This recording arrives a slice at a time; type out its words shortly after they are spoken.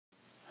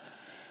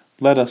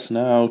Let us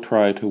now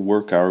try to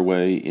work our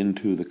way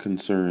into the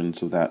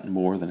concerns of that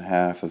more than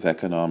half of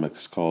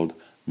economics called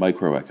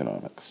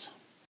microeconomics.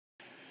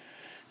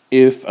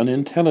 If an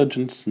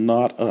intelligence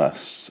not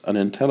us, an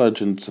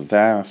intelligence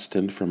vast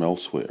and from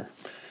elsewhere,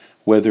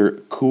 whether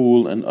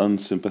cool and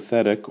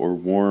unsympathetic or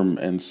warm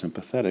and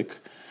sympathetic,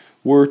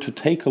 were to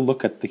take a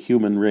look at the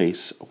human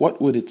race,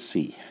 what would it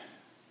see?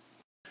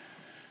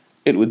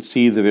 It would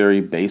see the very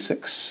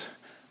basics.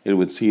 It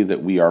would see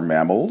that we are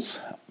mammals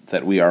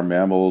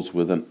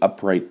with an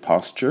upright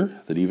posture,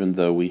 that even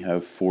though we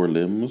have 4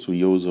 limbs, we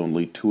use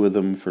only 2 of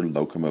them for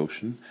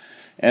locomotion.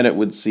 And it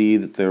would see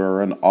that there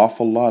are an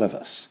awful lot of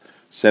us,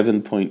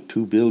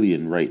 7.2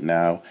 billion right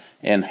now,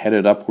 and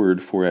headed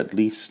upward for at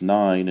least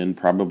 9 and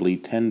probably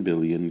 10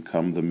 billion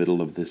come the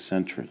middle of this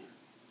century.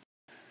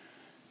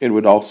 It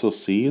would also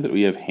see that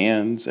we have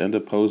hands and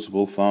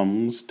opposable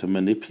thumbs to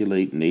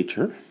manipulate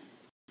nature.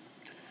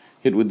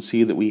 It would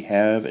see that we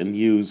have and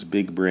use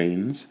big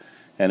brains,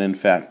 and in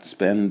fact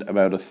spend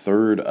about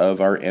 1/3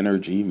 of our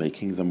energy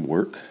making them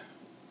work.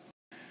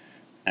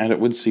 And it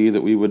would see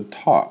that we would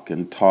talk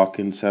and talk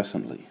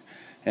incessantly,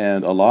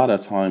 and a lot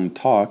of time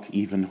talk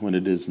even when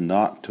it is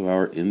not to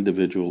our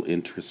individual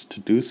interest to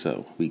do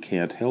so. We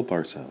can't help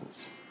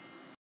ourselves.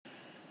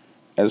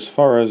 As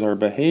far as our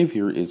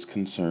behavior is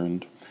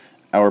concerned,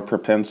 our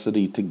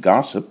propensity to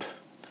gossip,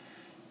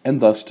 and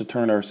thus to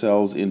turn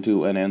ourselves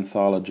into an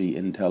anthology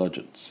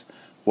intelligence.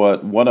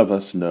 What one of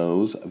us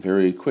knows,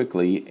 very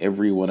quickly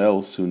everyone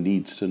else who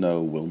needs to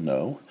know will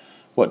know.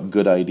 What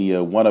good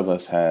idea one of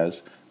us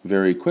has,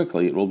 very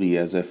quickly it will be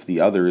as if the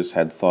others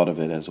had thought of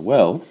it as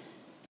well.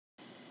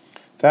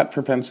 That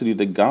propensity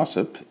to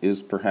gossip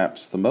is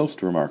perhaps the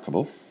most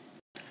remarkable.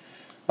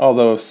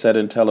 Although if said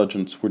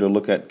intelligence were to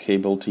look at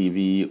cable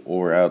TV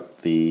or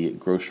out the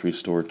grocery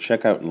store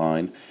checkout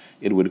line,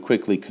 it would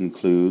quickly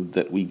conclude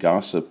that we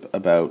gossip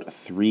about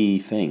 3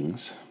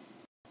 things.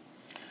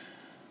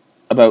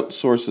 About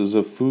sources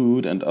of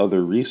food and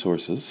other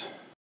resources.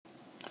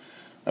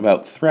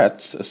 About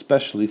threats,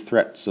 especially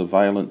threats of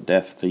violent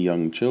death to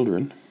young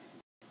children.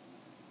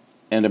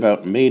 And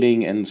about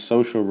mating and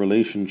social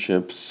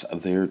relationships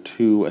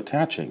thereto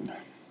attaching.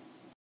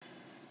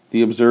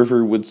 The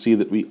observer would see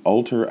that we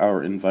alter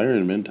our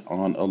environment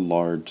on a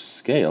large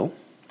scale,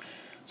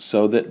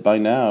 so that by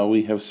now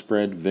we have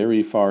spread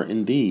very far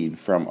indeed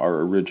from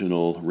our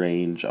original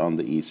range on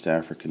the East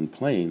African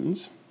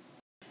plains.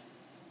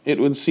 It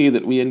would see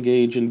that we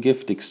engage in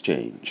gift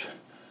exchange.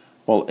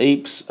 While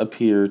apes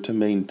appear to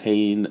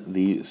maintain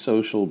the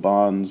social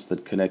bonds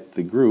that connect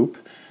the group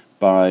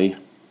by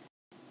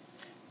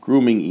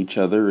grooming each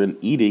other and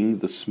eating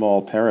the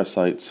small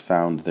parasites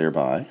found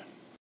thereby,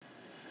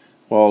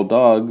 while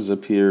dogs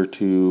appear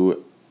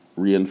to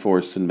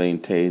reinforce and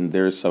maintain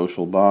their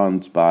social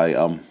bonds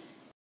by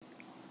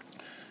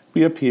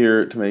we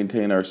appear to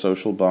maintain our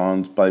social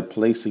bonds by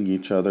placing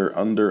each other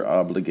under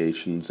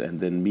obligations and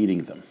then meeting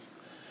them,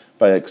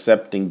 by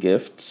accepting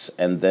gifts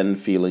and then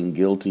feeling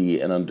guilty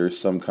and under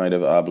some kind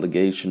of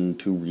obligation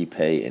to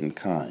repay in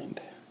kind.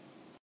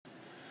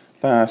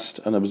 Last,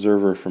 an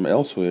observer from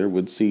elsewhere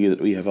would see that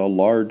we have a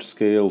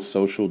large-scale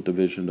social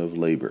division of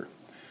labor.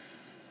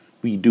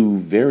 We do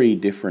very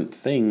different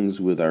things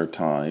with our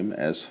time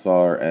as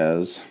far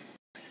as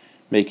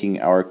making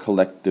our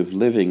collective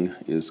living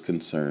is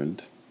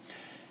concerned.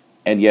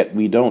 And yet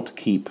we don't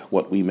keep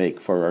what we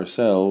make for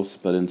ourselves,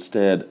 but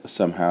instead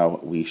somehow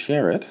we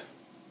share it.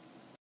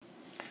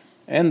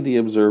 And the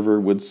observer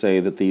would say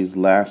that these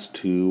last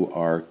 2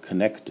 are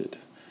connected.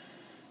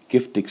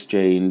 Gift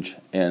exchange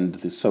and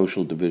the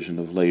social division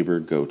of labor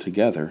go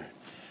together,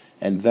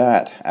 and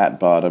that, at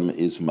bottom,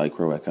 is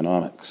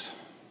microeconomics.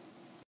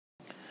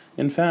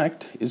 In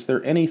fact, is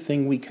there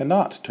anything we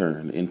cannot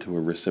turn into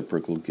a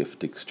reciprocal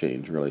gift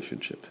exchange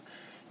relationship?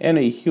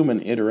 Any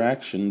human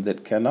interaction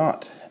that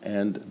cannot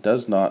and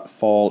does not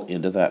fall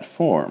into that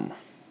form?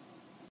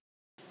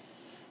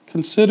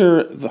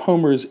 Consider the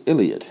Homer's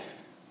Iliad.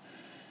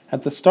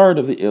 At the start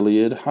of the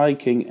Iliad, High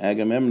King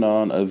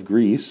Agamemnon of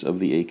Greece, of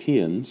the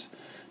Achaeans,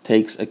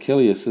 takes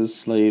Achilles'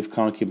 slave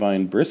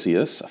concubine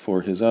Briseis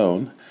for his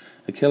own.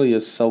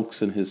 Achilles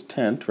sulks in his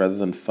tent rather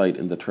than fight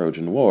in the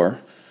Trojan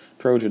War.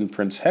 Trojan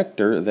Prince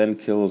Hector then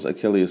kills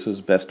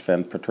Achilles' best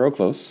friend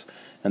Patroclus,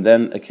 and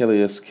then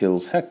Achilles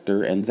kills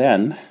Hector, and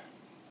then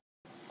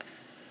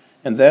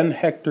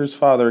Hector's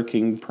father,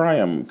 King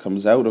Priam,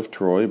 comes out of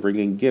Troy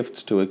bringing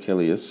gifts to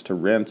Achilles to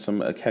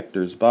ransom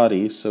Hector's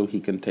body so he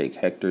can take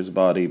Hector's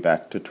body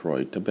back to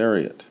Troy to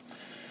bury it.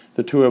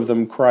 The 2 of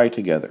them cry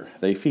together,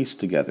 they feast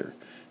together,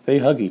 they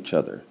hug each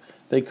other,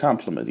 they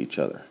compliment each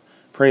other.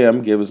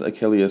 Priam gives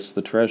Achilles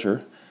the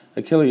treasure,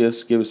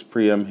 Achilles gives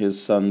Priam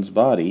his son's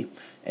body,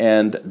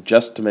 and,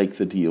 just to make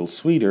the deal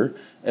sweeter,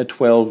 a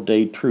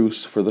 12-day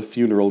truce for the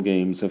funeral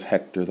games of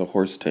Hector the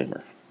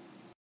horse-tamer.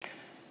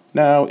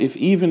 Now, if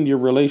even your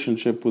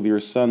relationship with your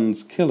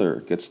son's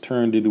killer gets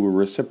turned into a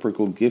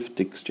reciprocal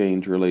gift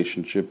exchange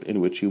relationship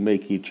in which you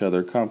make each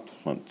other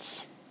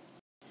compliments,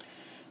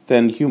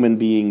 then human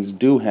beings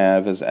do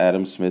have, as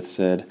Adam Smith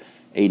said,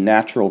 a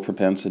natural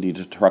propensity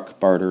to truck,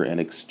 barter, and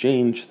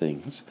exchange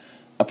things,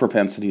 a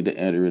propensity to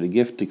enter into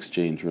gift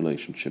exchange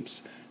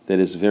relationships that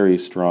is very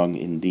strong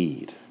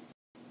indeed.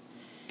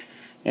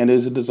 And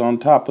as it is on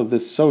top of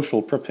this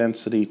social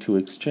propensity to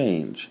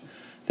exchange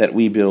that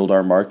we build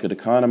our market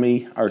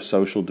economy, our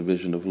social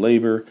division of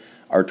labor,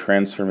 our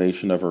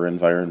transformation of our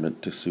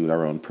environment to suit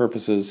our own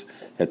purposes,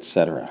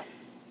 etc.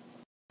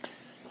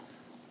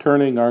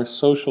 Turning our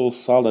social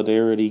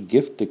solidarity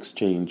gift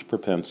exchange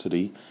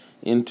propensity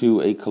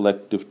into a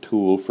collective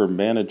tool for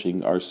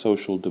managing our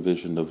social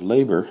division of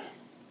labor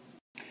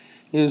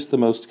is the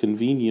most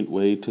convenient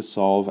way to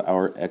solve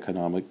our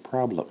economic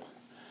problem.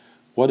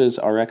 What is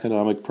our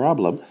economic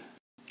problem?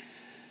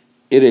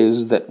 It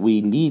is that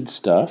we need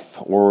stuff,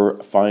 or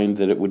find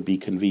that it would be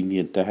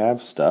convenient to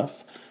have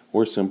stuff,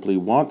 or simply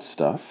want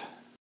stuff,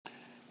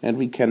 and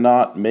we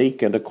cannot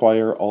make and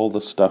acquire all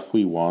the stuff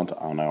we want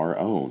on our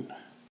own.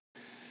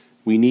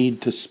 We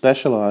need to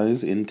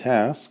specialize in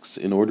tasks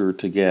in order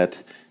to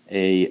get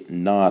a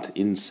not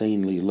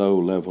insanely low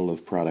level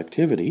of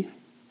productivity.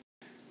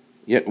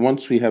 Yet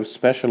once we have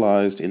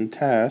specialized in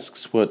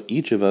tasks, what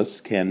each of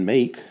us can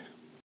make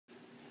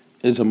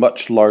is a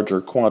much larger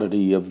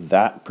quantity of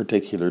that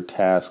particular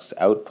task's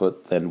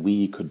output than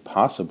we could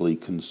possibly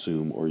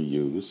consume or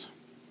use,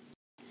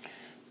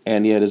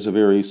 and yet is a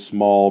very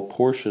small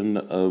portion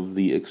of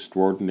the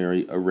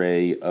extraordinary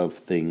array of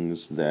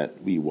things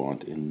that we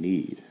want and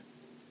need.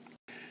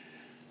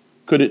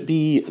 Could it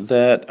be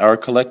that our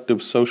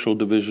collective social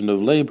division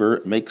of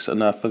labor makes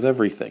enough of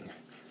everything?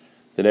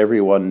 That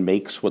everyone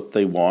makes what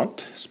they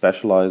want,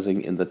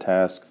 specializing in the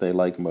task they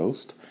like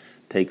most,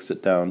 takes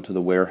it down to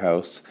the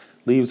warehouse,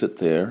 leaves it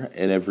there,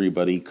 and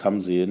everybody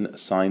comes in,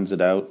 signs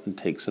it out, and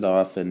takes it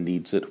off and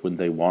needs it when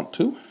they want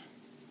to?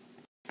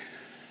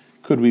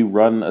 Could we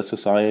run a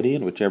society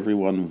in which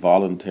everyone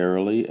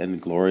voluntarily and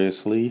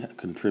gloriously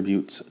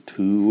contributes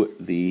to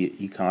the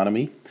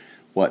economy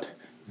what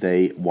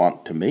they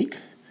want to make?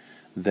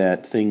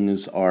 That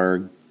things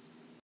are,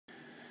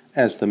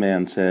 as the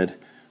man said,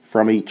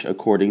 from each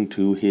according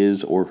to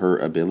his or her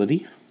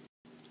ability,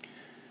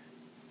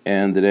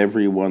 and that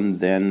everyone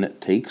then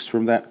takes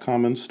from that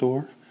common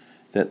store?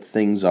 That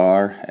things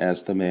are,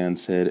 as the man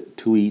said,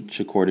 to each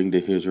according to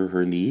his or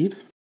her need?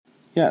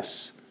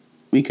 Yes,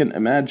 we can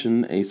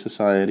imagine a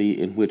society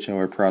in which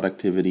our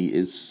productivity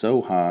is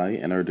so high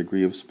and our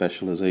degree of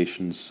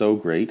specialization so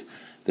great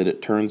that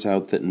it turns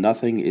out that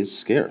nothing is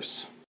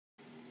scarce.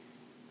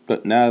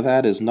 But now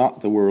that is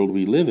not the world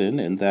we live in,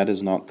 and that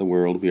is not the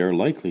world we are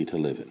likely to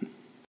live in.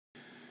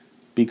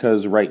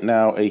 Because right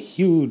now a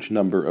huge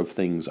number of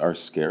things are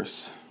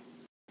scarce.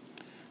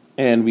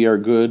 And we are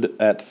good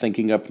at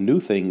thinking up new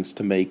things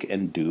to make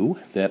and do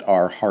that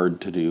are hard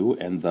to do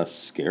and thus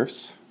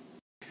scarce.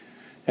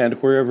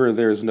 And wherever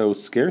there's no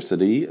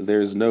scarcity,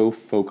 there's no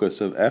focus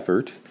of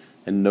effort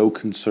and no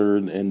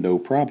concern and no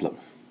problem.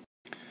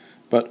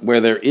 But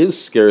where there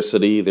is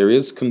scarcity, there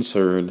is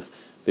concern,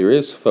 there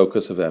is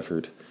focus of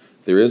effort,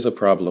 there is a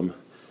problem,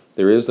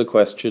 there is the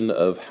question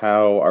of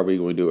how are we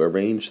going to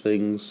arrange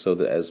things so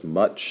that as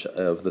much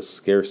of the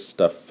scarce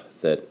stuff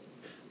that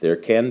there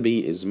can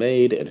be is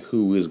made, and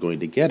who is going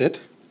to get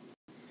it.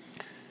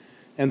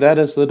 And that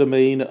is the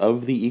domain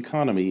of the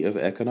economy of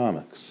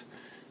economics.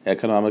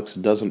 Economics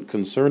doesn't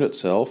concern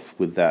itself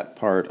with that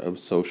part of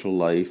social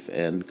life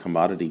and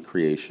commodity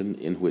creation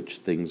in which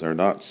things are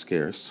not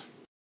scarce.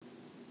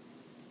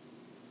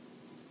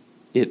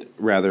 It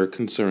rather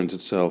concerns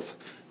itself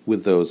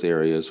with those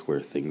areas where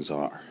things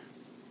are.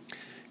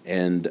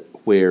 And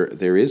where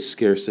there is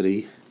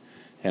scarcity,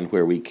 and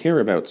where we care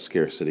about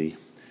scarcity,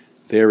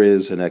 there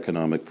is an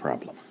economic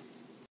problem.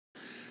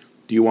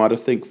 Do you want to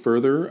think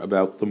further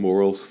about the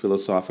moral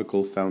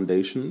philosophical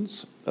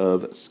foundations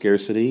of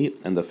scarcity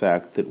and the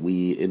fact that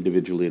we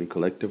individually and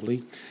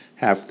collectively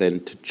have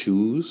then to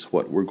choose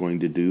what we're going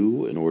to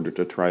do in order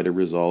to try to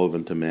resolve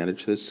and to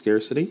manage this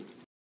scarcity?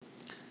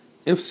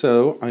 If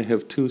so, I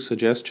have two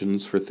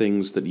suggestions for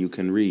things that you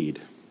can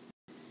read.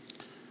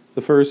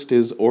 The first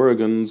is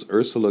Oregon's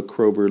Ursula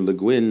Kroeber Le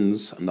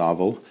Guin's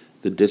novel,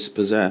 The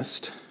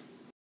Dispossessed,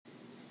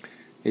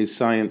 a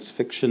science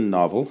fiction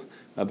novel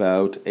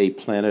about a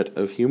planet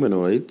of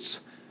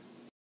humanoids,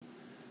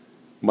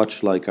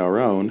 much like our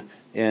own,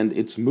 and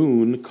its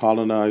moon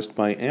colonized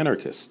by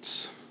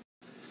anarchists,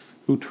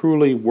 who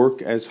truly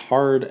work as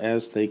hard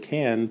as they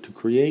can to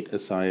create a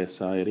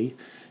society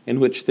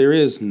in which there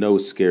is no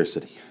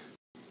scarcity,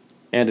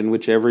 and in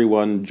which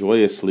everyone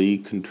joyously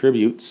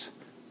contributes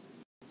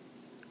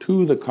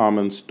to the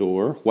common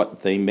store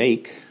what they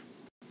make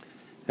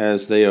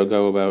as they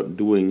go about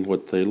doing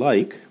what they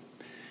like,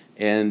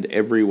 and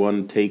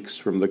everyone takes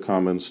from the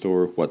common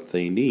store what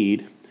they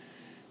need,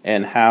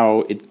 and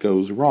how it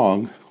goes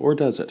wrong, or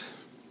does it?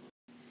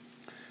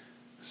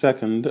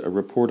 Second, a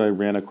report I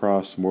ran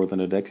across more than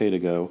a decade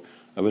ago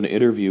of an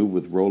interview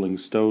with Rolling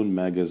Stone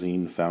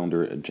magazine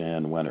founder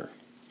Jan Wenner.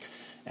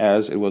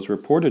 As it was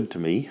reported to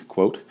me,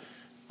 quote,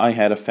 I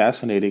had a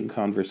fascinating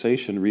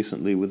conversation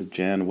recently with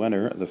Jan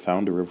Wenner, the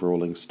founder of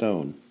Rolling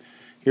Stone.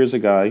 Here's a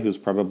guy who's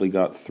probably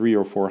got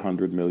 $300 or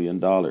 $400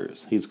 million.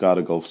 He's got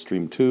a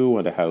Gulfstream 2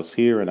 and a house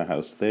here and a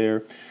house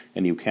there,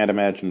 and you can't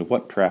imagine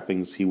what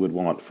trappings he would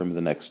want from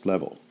the next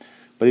level.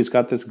 But he's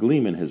got this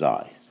gleam in his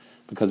eye,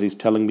 because he's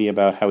telling me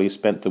about how he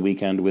spent the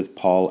weekend with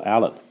Paul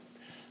Allen,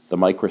 the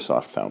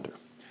Microsoft founder.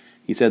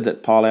 He said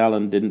that Paul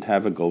Allen didn't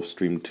have a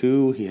Gulfstream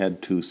 2, he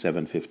had two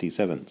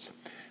 757s.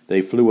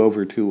 They flew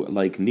over to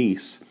Lake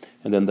Nice,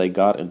 and then they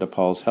got into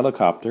Paul's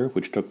helicopter,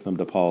 which took them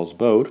to Paul's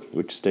boat,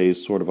 which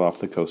stays sort of off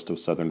the coast of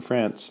southern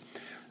France.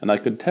 And I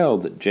could tell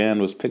that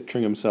Jan was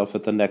picturing himself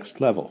at the next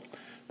level,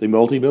 the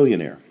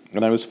multi-billionaire.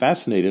 And I was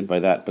fascinated by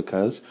that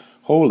because,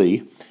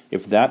 holy,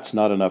 if that's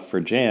not enough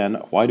for Jan,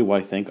 why do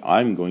I think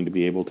I'm going to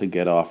be able to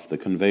get off the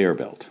conveyor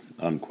belt?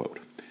 Unquote.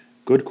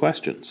 Good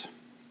questions.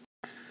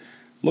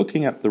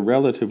 Looking at the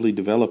relatively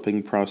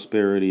developing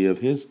prosperity of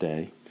his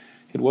day,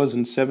 it was in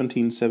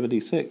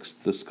 1776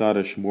 the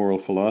Scottish moral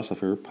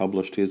philosopher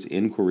published his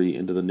Inquiry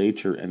into the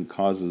Nature and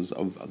Causes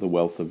of the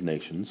Wealth of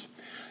Nations,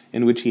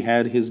 in which he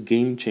had his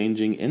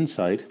game-changing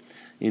insight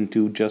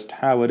into just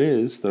how it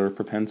is their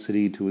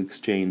propensity to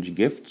exchange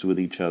gifts with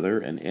each other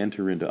and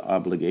enter into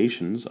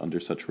obligations under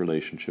such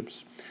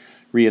relationships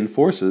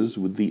reinforces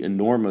with the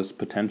enormous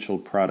potential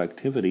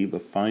productivity of a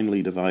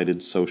finely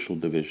divided social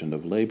division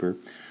of labor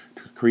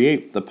to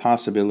create the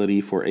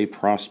possibility for a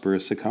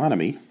prosperous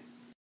economy.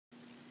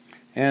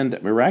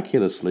 And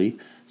miraculously,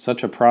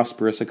 such a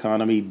prosperous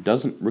economy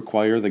doesn't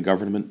require the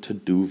government to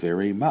do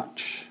very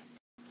much.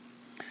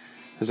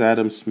 As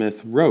Adam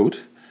Smith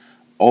wrote,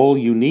 all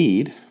you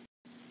need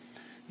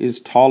is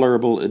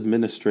tolerable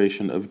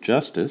administration of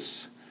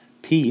justice,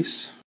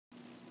 peace,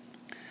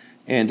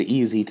 and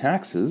easy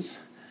taxes,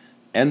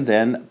 and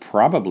then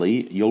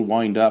probably you'll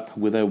wind up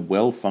with a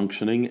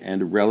well-functioning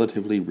and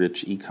relatively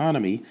rich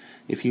economy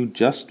if you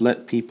just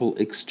let people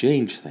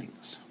exchange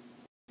things.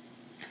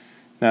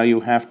 Now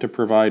you have to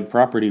provide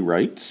property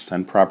rights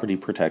and property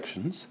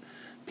protections.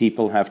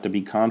 People have to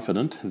be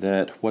confident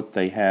that what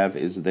they have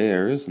is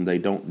theirs and they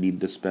don't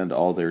need to spend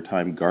all their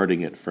time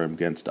guarding it from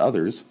against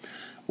others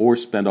or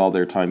spend all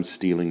their time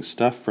stealing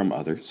stuff from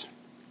others.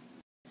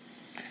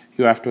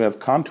 You have to have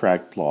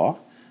contract law.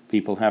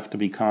 People have to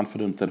be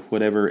confident that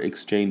whatever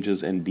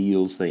exchanges and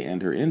deals they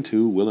enter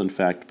into will in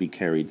fact be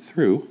carried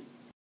through.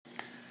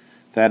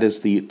 That is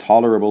the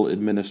tolerable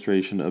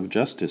administration of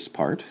justice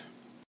part.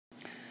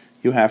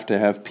 You have to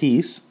have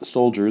peace.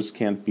 Soldiers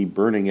can't be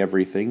burning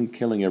everything,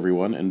 killing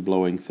everyone, and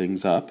blowing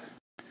things up.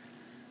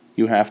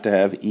 You have to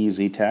have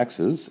easy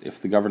taxes.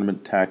 If the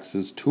government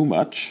taxes too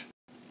much,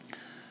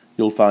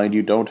 you'll find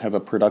you don't have a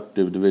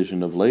productive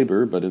division of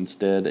labor, but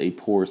instead a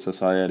poor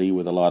society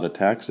with a lot of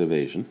tax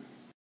evasion.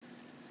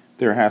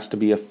 There has to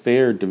be a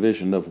fair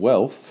division of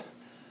wealth,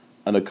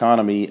 an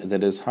economy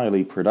that is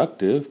highly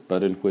productive,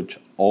 but in which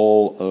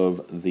all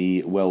of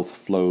the wealth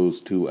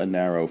flows to a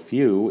narrow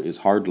few is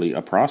hardly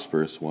a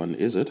prosperous one,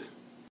 is it?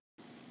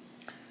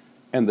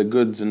 And the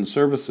goods and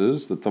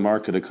services that the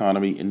market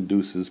economy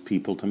induces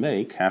people to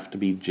make have to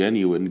be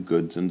genuine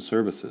goods and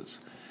services.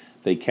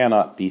 They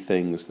cannot be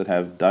things that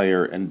have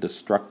dire and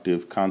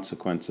destructive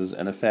consequences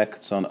and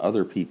effects on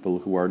other people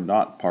who are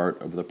not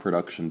part of the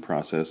production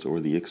process or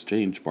the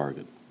exchange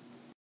bargain.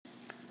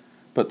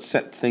 But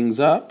set things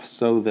up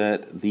so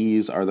that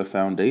these are the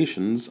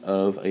foundations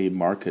of a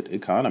market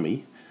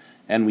economy,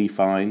 and we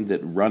find that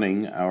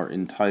running our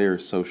entire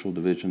social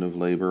division of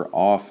labor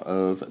off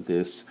of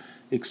this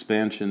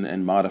expansion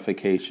and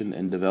modification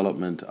and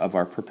development of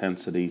our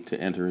propensity to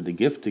enter into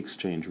gift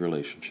exchange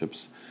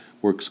relationships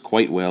works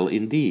quite well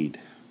indeed.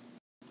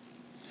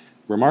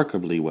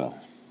 Remarkably well.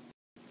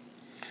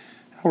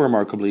 How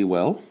remarkably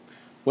well?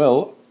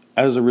 Well,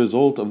 as a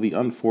result of the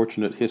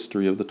unfortunate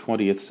history of the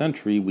 20th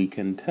century, we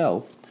can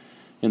tell.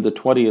 In the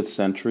 20th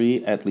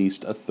century, at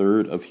least a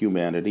third of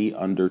humanity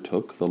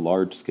undertook the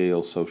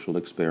large-scale social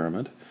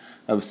experiment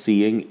of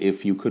seeing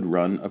if you could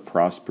run a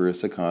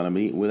prosperous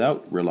economy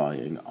without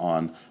relying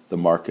on the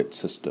market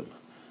system,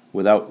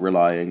 without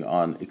relying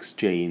on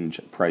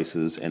exchange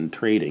prices and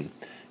trading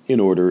in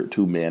order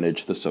to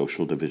manage the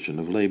social division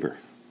of labor.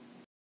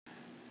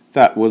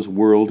 That was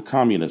world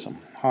communism,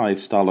 high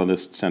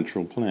Stalinist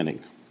central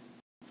planning.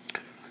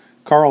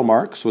 Karl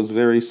Marx was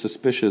very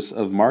suspicious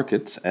of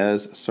markets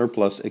as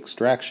surplus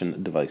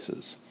extraction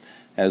devices,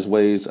 as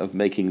ways of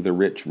making the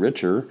rich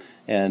richer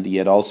and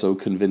yet also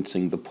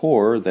convincing the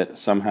poor that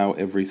somehow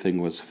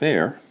everything was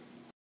fair.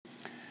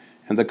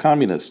 And the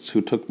communists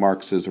who took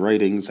Marx's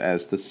writings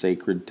as the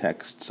sacred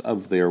texts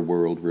of their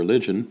world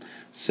religion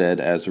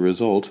said as a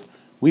result,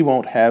 we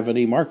won't have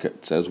any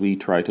markets as we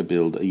try to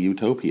build a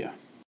utopia.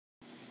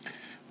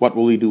 What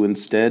will we do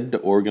instead to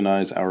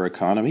organize our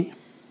economy?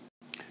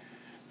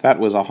 That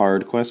was a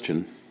hard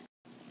question.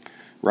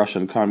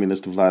 Russian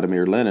communist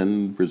Vladimir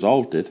Lenin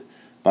resolved it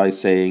by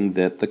saying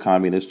that the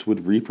communists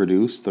would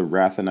reproduce the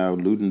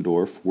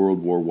Rathenau-Ludendorff World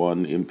War I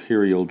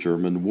Imperial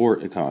German war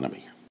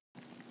economy.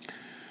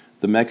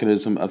 The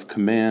mechanism of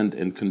command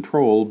and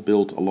control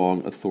built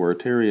along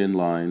authoritarian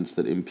lines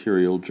that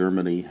Imperial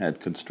Germany had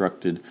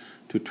constructed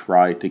to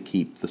try to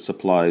keep the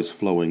supplies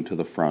flowing to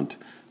the front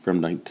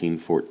from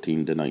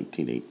 1914 to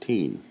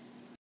 1918.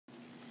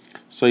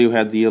 So you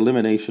had the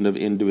elimination of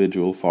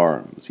individual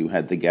farms. You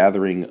had the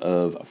gathering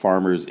of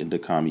farmers into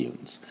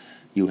communes.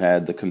 You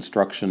had the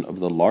construction of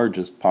the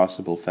largest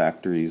possible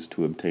factories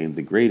to obtain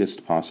the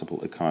greatest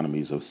possible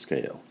economies of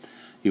scale.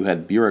 You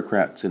had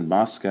bureaucrats in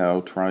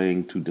Moscow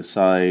trying to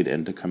decide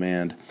and to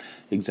command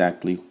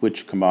exactly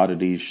which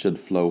commodities should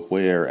flow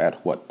where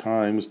at what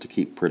times to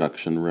keep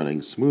production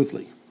running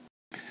smoothly.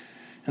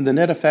 And the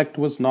net effect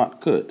was not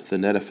good. The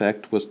net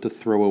effect was to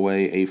throw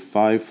away a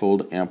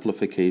fivefold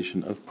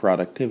amplification of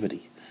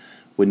productivity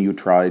when you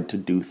tried to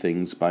do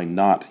things by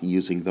not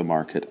using the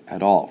market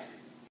at all.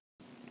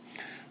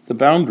 The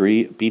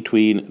boundary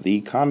between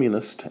the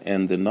communist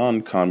and the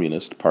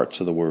non-communist parts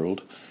of the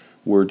world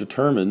were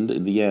determined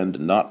in the end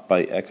not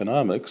by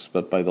economics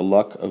but by the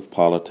luck of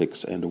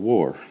politics and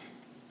war.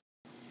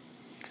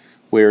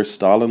 Where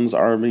Stalin's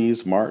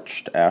armies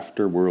marched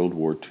after World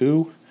War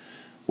II,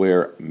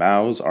 where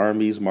Mao's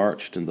armies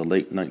marched in the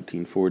late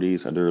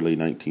 1940s and early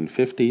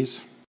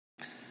 1950s,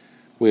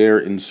 where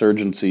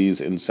insurgencies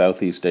in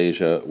Southeast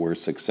Asia were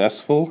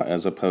successful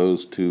as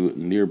opposed to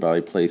nearby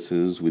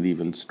places with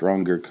even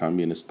stronger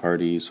communist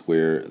parties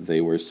where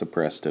they were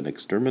suppressed and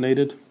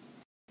exterminated,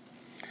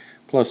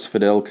 plus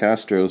Fidel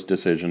Castro's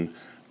decision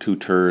to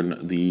turn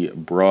the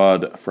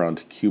broad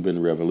front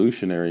Cuban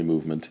revolutionary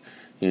movement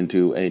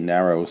into a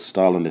narrow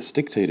Stalinist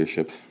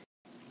dictatorship.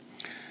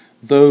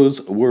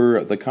 Those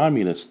were the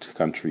communist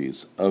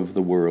countries of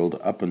the world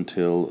up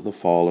until the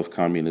fall of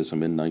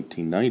communism in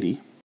 1990.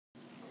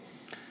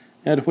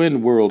 And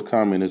when world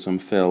communism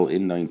fell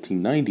in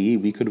 1990,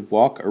 we could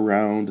walk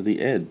around the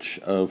edge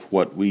of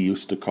what we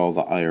used to call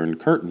the Iron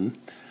Curtain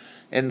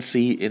and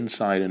see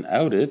inside and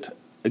out it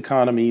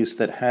economies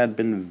that had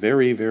been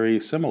very, very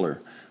similar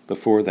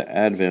before the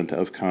advent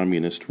of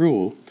communist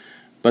rule,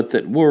 but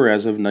that were,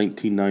 as of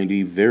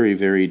 1990, very,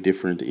 very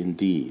different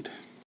indeed.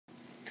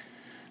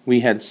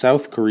 We had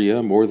South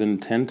Korea more than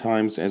 10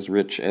 times as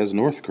rich as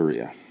North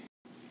Korea.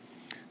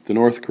 The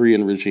North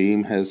Korean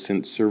regime has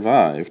since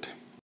survived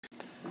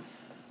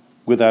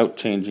without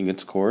changing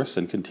its course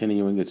and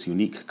continuing its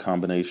unique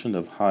combination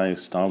of high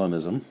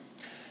Stalinism,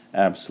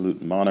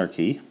 absolute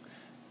monarchy,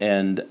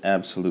 and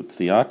absolute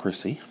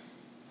theocracy.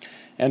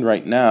 And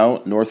right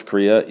now, North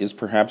Korea is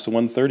perhaps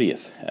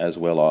 1/30th as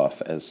well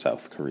off as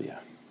South Korea.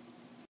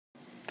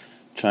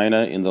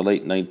 China in the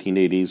late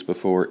 1980s,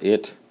 before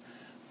it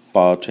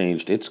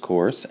changed its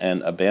course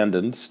and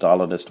abandoned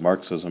Stalinist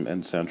Marxism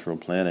and central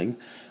planning,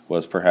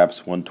 was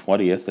perhaps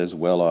 1/20th as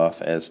well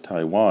off as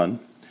Taiwan.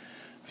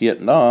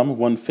 Vietnam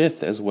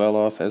 1/5 as well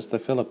off as the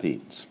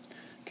Philippines.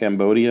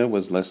 Cambodia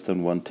was less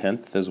than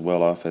 1/10 as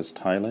well off as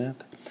Thailand.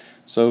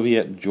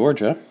 Soviet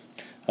Georgia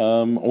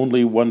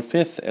only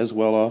 1/5 as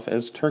well off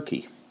as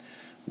Turkey.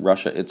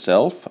 Russia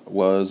itself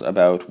was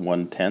about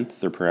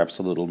 1/10 or perhaps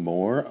a little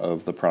more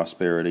of the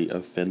prosperity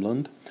of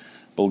Finland.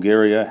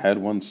 Bulgaria had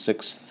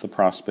 1/6 the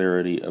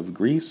prosperity of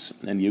Greece,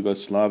 and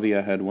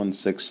Yugoslavia had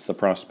 1/6 the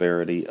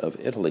prosperity of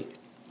Italy.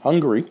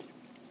 Hungary,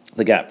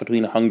 the gap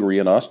between Hungary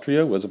and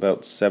Austria was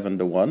about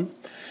 7-1,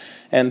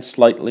 and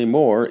slightly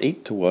more,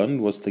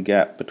 8-1, was the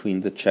gap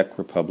between the Czech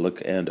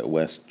Republic and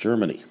West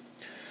Germany.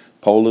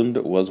 Poland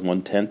was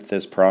 1/10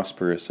 as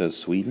prosperous as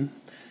Sweden,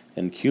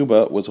 and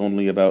Cuba was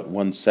only about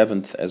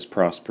 1/7 as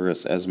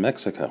prosperous as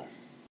Mexico.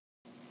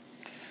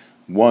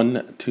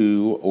 1,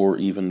 2, or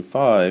even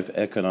 5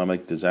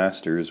 economic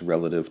disasters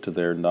relative to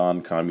their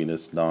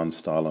non-communist,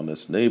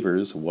 non-Stalinist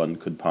neighbors one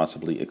could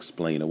possibly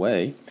explain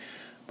away,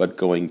 but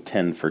going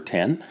 10 for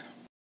 10?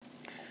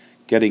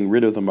 Getting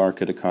rid of the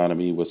market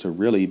economy was a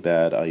really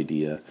bad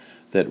idea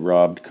that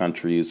robbed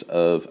countries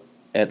of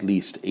at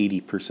least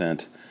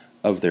 80%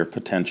 of their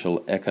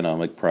potential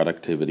economic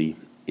productivity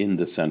in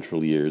the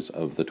central years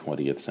of the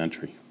 20th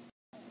century.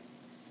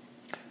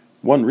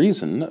 One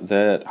reason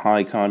that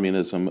high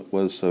communism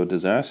was so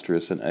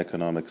disastrous an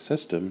economic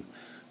system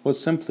was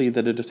simply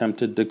that it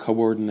attempted to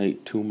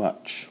coordinate too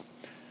much.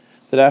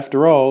 That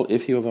after all,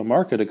 if you have a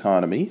market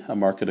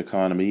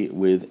economy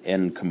with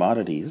end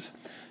commodities,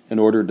 in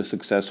order to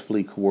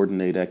successfully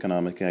coordinate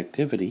economic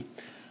activity,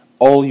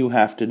 all you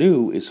have to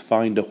do is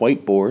find a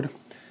whiteboard,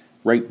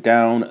 write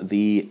down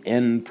the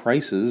end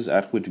prices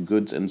at which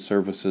goods and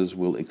services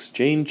will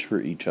exchange for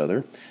each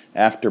other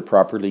after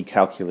properly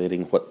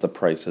calculating what the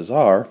prices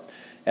are,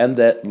 and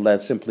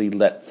simply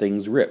let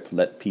things rip,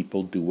 let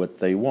people do what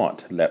they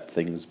want, let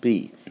things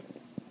be.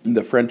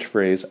 The French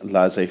phrase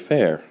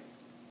laissez-faire.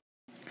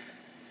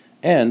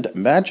 And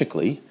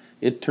magically,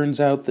 it turns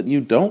out that you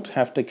don't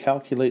have to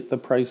calculate the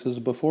prices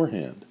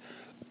beforehand.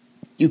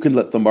 You can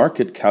let the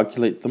market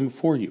calculate them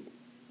for you.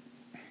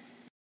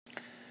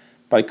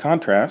 By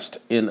contrast,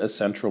 in a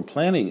central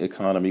planning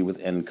economy with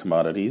end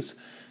commodities,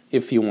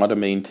 if you want to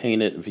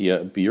maintain it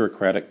via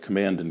bureaucratic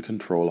command and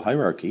control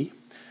hierarchy,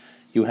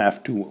 you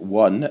have to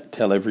 1.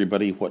 Tell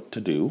everybody what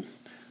to do,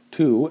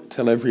 2.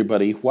 Tell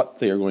everybody what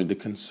they are going to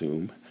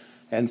consume,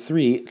 and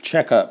 3.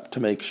 Check up to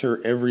make sure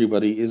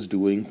everybody is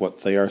doing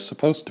what they are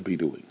supposed to be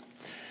doing.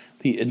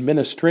 The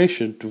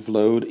administrative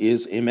load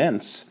is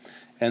immense,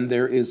 and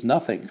there is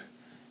nothing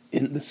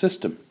in the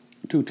system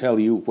to tell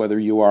you whether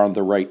you are on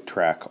the right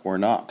track or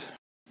not.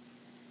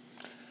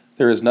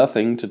 There is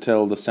nothing to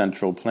tell the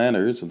central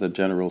planners, the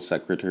general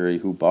secretary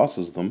who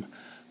bosses them,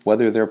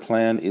 whether their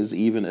plan is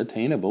even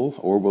attainable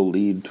or will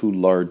lead to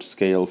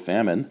large-scale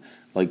famine,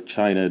 like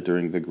China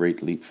during the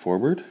Great Leap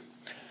Forward.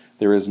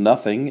 There is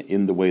nothing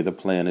in the way the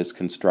plan is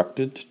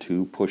constructed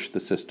to push the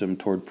system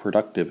toward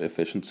productive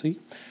efficiency,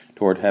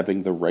 toward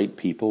having the right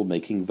people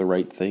making the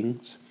right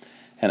things,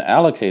 and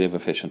allocative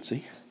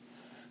efficiency.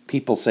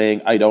 People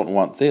saying, I don't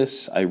want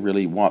this, I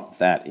really want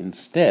that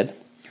instead.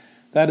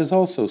 That is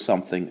also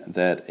something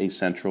that a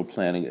central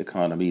planning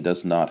economy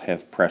does not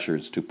have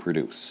pressures to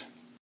produce.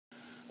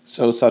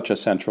 So such a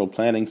central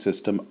planning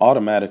system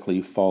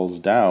automatically falls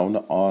down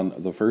on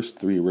the first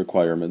three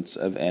requirements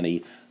of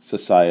any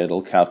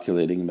societal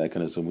calculating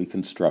mechanism we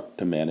construct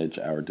to manage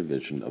our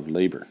division of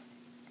labor.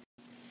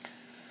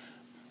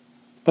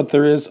 But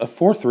there is a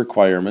fourth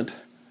requirement: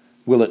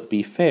 will it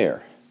be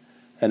fair?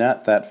 And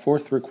at that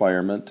fourth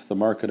requirement, the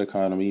market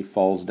economy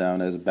falls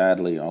down as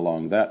badly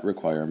along that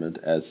requirement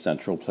as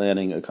central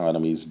planning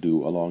economies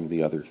do along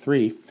the other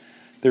three.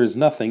 There is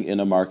nothing in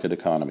a market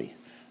economy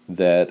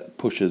that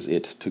pushes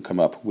it to come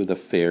up with a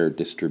fair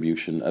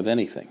distribution of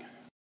anything.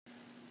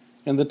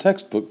 In the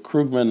textbook,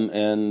 Krugman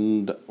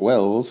and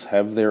Wells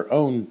have their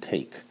own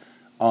take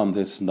on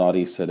this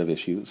knotty set of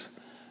issues.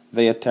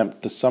 They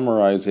attempt to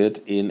summarize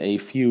it in a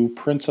few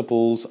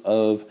principles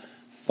of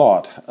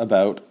thought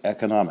about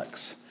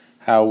economics,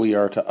 how we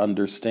are to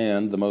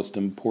understand the most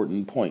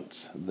important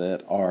points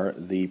that are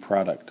the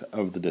product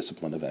of the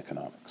discipline of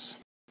economics.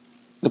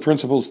 The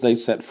principles they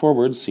set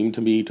forward seem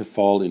to me to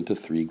fall into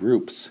three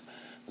groups.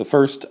 The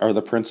first are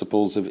the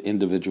principles of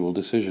individual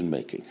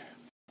decision-making.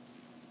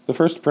 The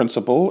first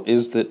principle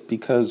is that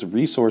because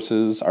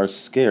resources are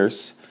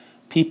scarce,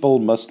 people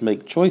must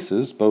make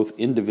choices both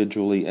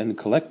individually and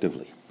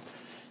collectively.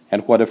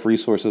 And what if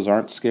resources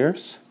aren't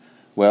scarce?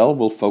 Well,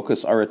 we'll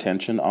focus our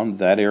attention on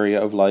that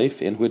area of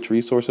life in which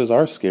resources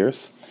are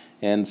scarce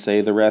and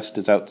say the rest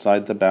is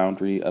outside the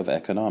boundary of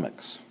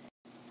economics.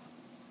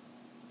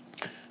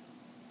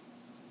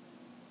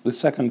 The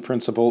second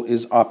principle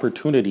is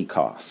opportunity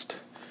cost.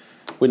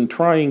 When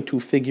trying to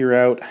figure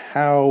out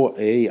how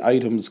an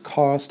item's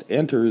cost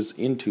enters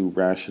into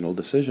rational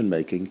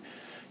decision-making,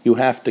 you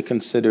have to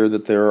consider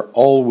that there are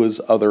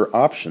always other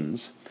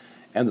options,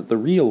 and that the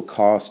real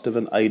cost of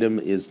an item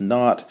is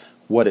not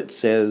what it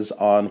says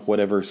on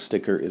whatever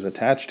sticker is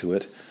attached to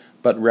it,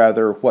 but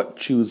rather what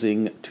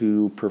choosing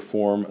to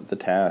perform the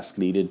task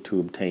needed to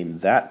obtain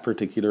that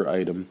particular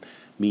item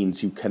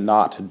means you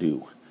cannot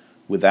do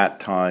with that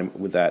time,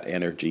 with that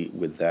energy,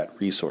 with that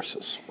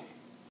resources.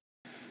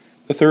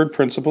 The third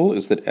principle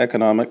is that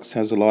economics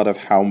has a lot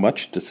of how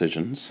much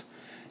decisions,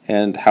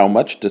 and how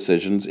much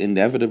decisions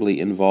inevitably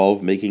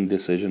involve making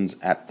decisions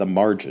at the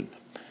margin.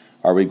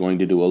 Are we going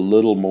to do a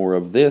little more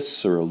of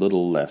this or a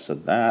little less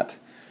of that?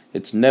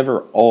 It's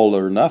never all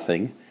or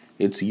nothing.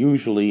 It's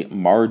usually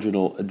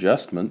marginal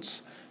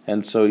adjustments,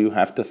 and so you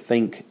have to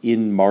think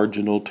in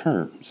marginal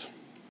terms.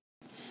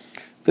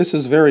 This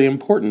is very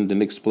important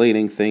in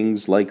explaining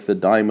things like the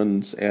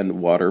diamonds and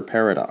water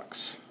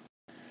paradox.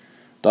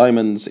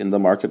 Diamonds in the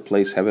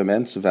marketplace have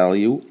immense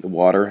value,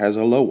 water has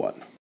a low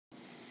one.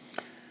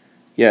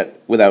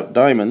 Yet, without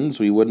diamonds,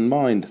 we wouldn't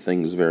mind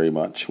things very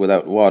much.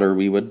 Without water,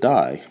 we would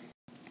die.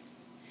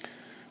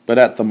 But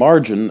at the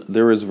margin,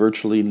 there is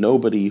virtually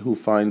nobody who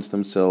finds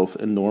themselves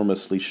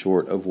enormously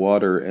short of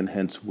water and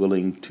hence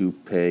willing to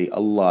pay a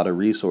lot of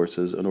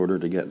resources in order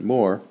to get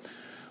more,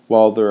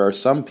 while there are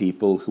some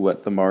people who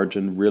at the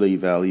margin really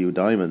value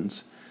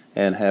diamonds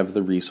and have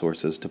the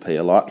resources to pay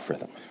a lot for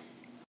them.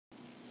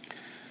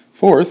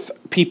 Fourth,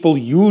 people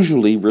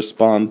usually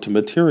respond to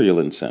material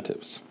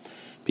incentives.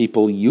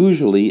 People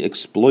usually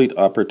exploit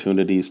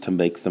opportunities to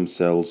make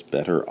themselves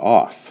better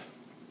off.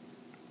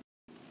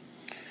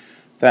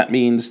 That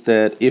means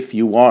that if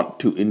you want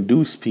to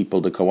induce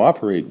people to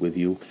cooperate with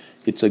you,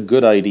 it's a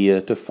good idea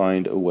to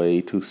find a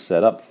way to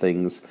set up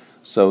things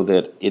so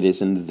that it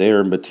is in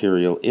their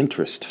material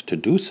interest to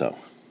do so.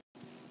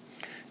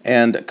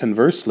 And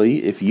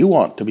conversely, if you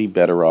want to be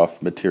better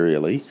off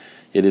materially,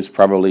 it is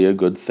probably a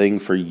good thing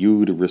for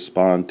you to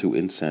respond to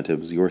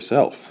incentives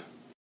yourself.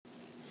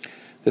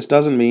 This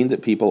doesn't mean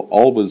that people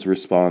always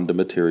respond to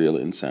material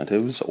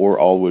incentives, or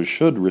always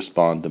should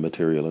respond to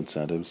material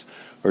incentives,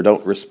 or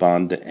don't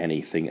respond to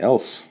anything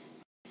else.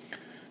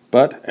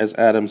 But, as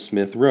Adam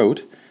Smith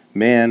wrote,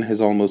 man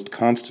has almost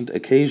constant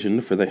occasion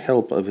for the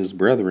help of his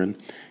brethren,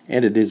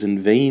 and it is in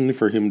vain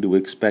for him to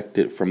expect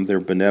it from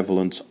their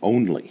benevolence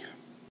only.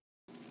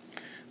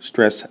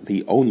 Stress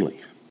the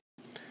only.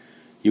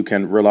 You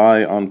can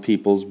rely on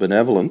people's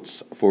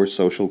benevolence for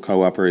social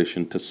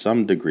cooperation to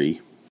some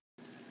degree,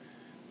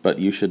 but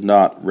you should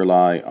not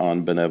rely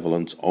on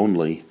benevolence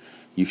only.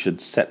 You should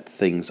set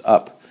things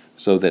up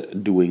so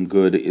that doing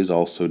good is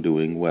also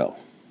doing well.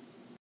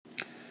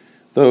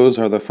 Those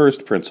are the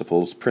first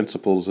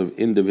principles of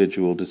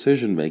individual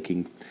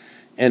decision-making,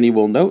 and you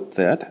will note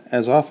that,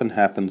 as often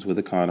happens with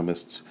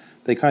economists,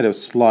 They kind of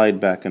slide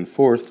back and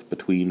forth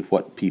between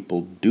what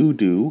people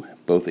do,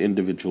 both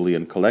individually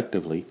and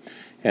collectively,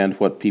 and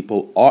what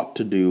people ought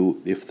to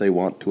do if they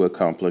want to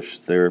accomplish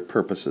their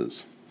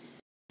purposes.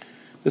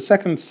 The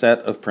second set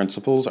of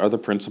principles are the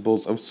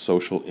principles of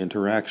social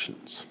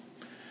interactions.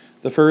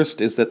 The first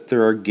is that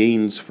there are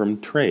gains from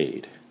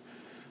trade.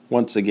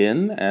 Once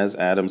again, as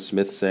Adam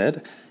Smith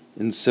said,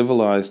 in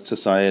civilized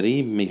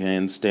society,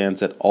 man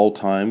stands at all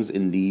times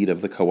in need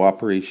of the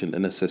cooperation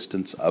and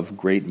assistance of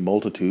great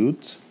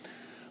multitudes.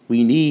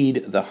 We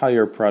need the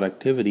higher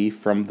productivity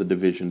from the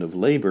division of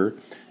labor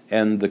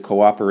and the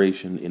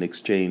cooperation in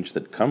exchange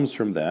that comes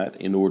from that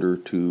in order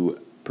to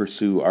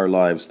pursue our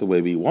lives the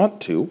way we want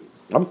to.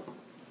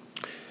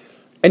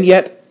 And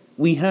yet,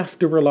 we have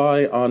to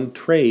rely on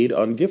trade,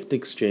 on gift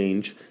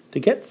exchange, to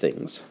get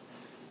things.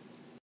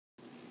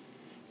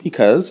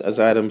 Because, as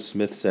Adam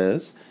Smith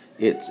says,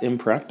 it's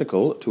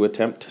impractical to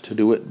attempt to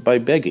do it by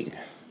begging.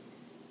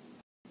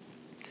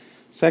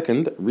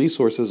 Second,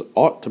 resources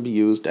ought to be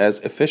used as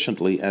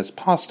efficiently as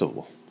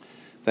possible.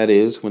 That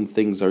is, when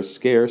things are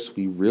scarce,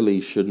 we really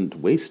shouldn't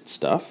waste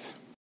stuff.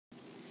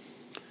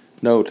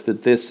 Note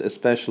that this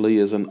especially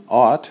is an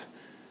ought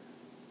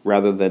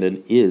rather than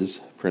an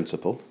is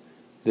principle.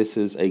 This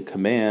is a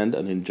command,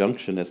 an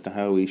injunction as to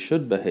how we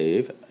should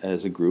behave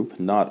as a group,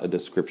 not a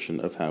description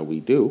of how we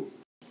do.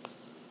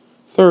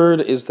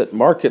 Third is that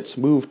markets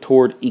move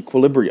toward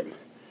equilibrium.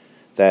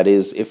 That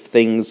is, if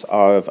things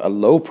are of a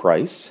low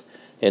price,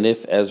 and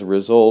if, as a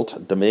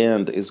result,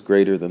 demand is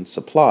greater than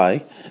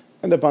supply,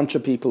 and a bunch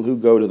of people who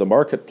go to the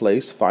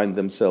marketplace find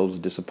themselves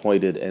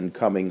disappointed and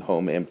coming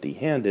home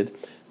empty-handed,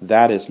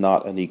 that is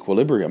not an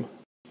equilibrium.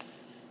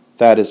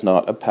 That is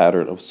not a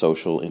pattern of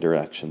social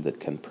interaction that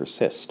can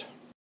persist.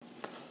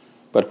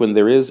 But when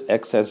there is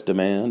excess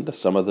demand,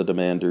 some of the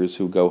demanders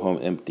who go home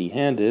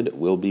empty-handed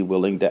will be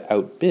willing to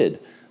outbid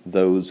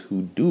those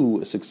who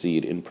do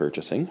succeed in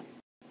purchasing,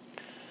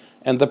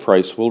 and the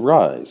price will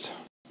rise.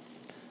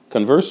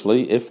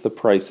 Conversely, if the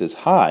price is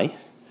high,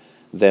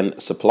 then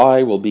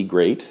supply will be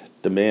great,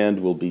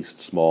 demand will be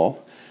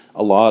small.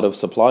 A lot of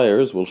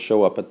suppliers will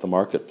show up at the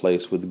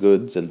marketplace with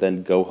goods and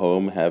then go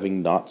home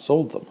having not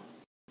sold them.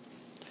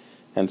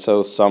 And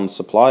so some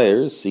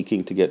suppliers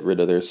seeking to get rid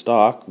of their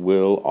stock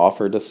will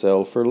offer to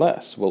sell for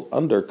less, will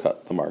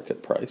undercut the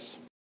market price,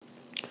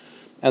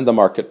 and the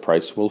market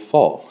price will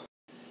fall.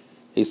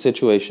 A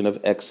situation of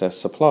excess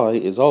supply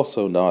is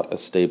also not a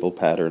stable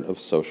pattern of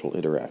social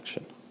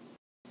interaction.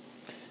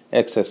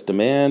 Excess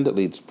demand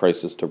leads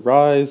prices to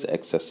rise,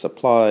 excess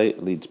supply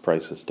leads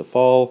prices to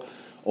fall.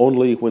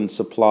 Only when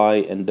supply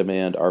and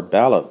demand are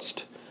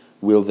balanced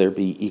will there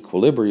be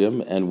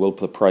equilibrium, and will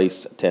the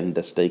price tend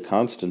to stay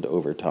constant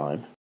over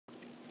time.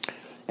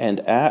 And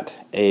at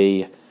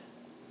a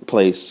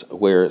place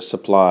where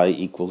supply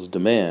equals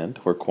demand,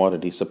 where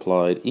quantity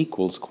supplied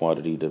equals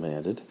quantity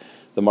demanded,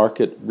 the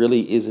market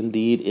really is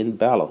indeed in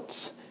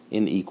balance,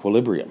 in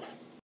equilibrium.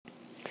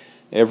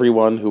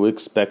 Everyone who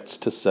expects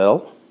to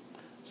sell,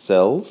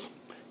 sells.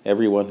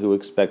 Everyone who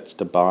expects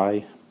to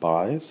buy,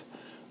 buys.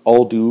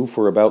 All do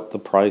for about the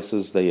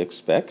prices they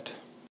expect.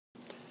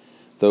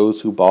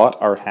 Those who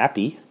bought are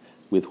happy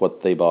with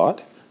what they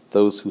bought.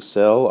 Those who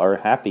sell are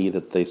happy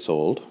that they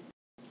sold.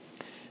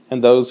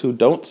 And those who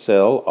don't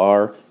sell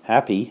are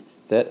happy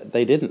that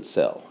they didn't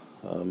sell.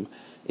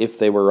 If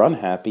they were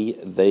unhappy,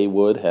 they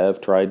would have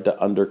tried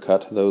to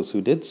undercut those who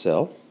did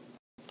sell.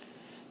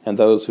 And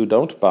those who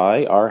don't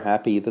buy are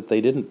happy that they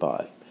didn't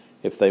buy.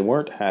 If they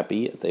weren't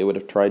happy, they would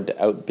have tried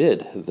to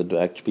outbid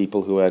the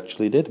people who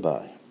actually did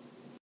buy.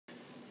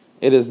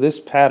 It is this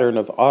pattern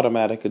of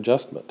automatic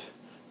adjustment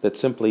that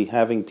simply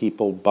having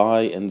people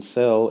buy and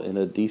sell in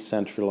a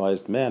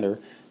decentralized manner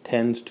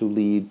tends to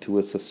lead to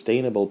a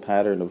sustainable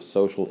pattern of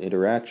social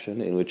interaction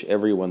in which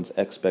everyone's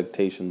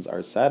expectations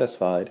are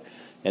satisfied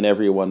and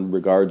everyone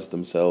regards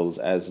themselves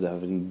as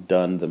having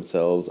done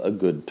themselves a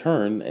good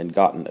turn and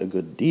gotten a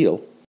good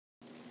deal.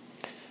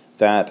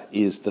 That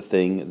is the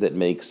thing that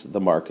makes the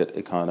market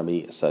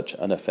economy such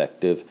an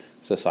effective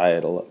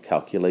societal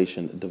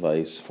calculation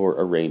device for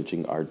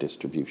arranging our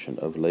distribution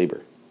of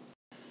labor.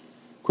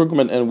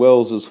 Krugman and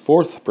Wells's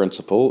fourth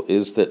principle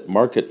is that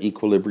market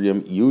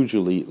equilibrium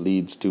usually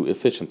leads to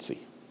efficiency.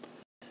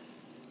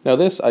 Now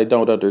this I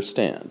don't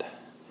understand.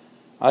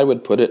 I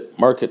would put it,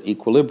 market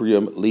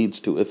equilibrium leads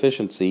to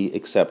efficiency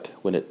except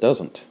when it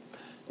doesn't,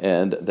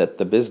 and that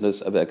the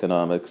business of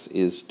economics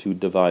is to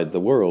divide the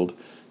world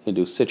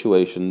into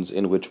situations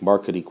in which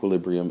market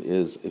equilibrium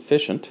is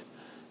efficient,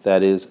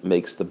 that is,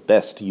 makes the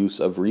best use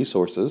of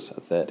resources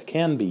that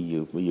can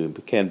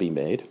be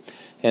made,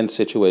 and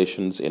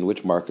situations in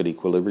which market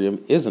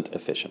equilibrium isn't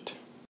efficient.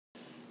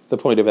 The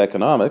point of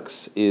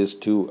economics is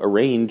to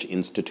arrange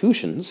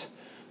institutions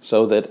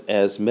so that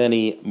as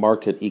many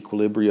market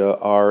equilibria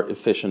are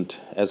efficient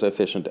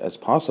as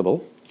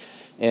possible,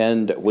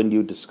 and when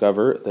you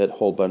discover that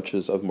whole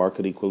bunches of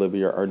market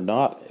equilibria are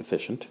not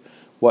efficient,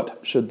 what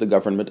should the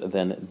government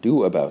then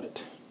do about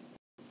it?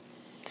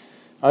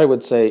 I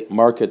would say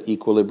market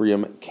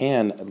equilibrium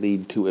can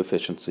lead to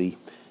efficiency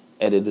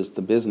and it is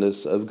the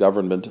business of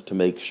government to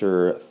make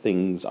sure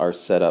things are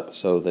set up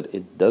so that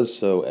it does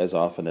so as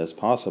often as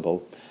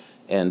possible,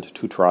 and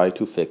to try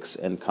to fix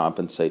and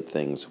compensate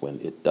things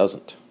when it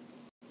doesn't.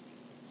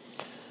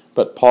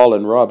 But Paul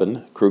and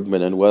Robin,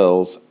 Krugman and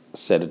Wells,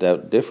 set it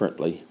out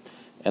differently,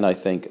 and I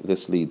think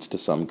this leads to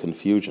some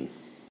confusion.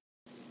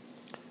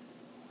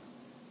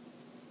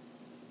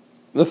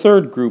 The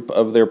third group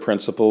of their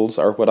principles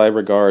are what I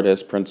regard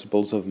as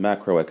principles of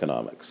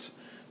macroeconomics,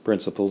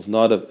 principles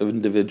not of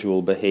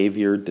individual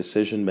behavior,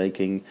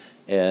 decision-making,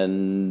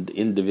 and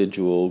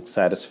individual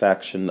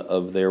satisfaction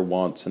of their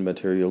wants and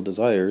material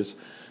desires,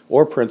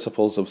 or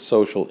principles of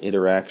social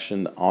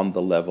interaction on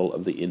the level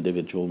of the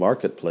individual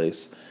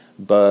marketplace,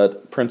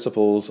 but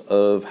principles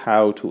of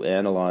how to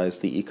analyze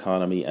the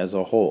economy as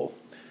a whole.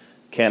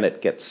 Can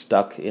it get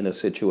stuck in a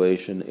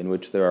situation in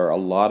which there are a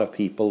lot of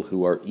people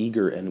who are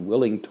eager and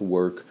willing to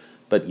work,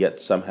 but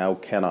yet somehow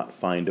cannot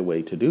find a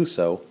way to do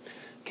so?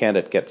 Can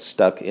it get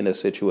stuck in a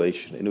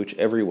situation in which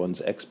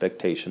everyone's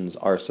expectations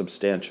are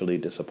substantially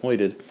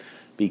disappointed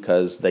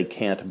because they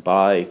can't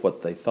buy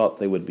what they thought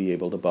they would be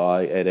able to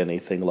buy at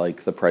anything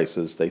like the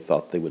prices they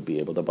thought they would be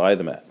able to buy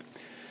them at?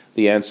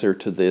 The answer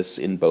to this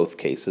in both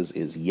cases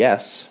is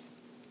yes,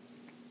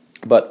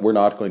 but we're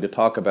not going to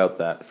talk about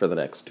that for the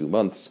next 2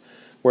 months.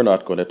 We're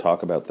not going to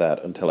talk about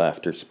that until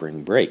after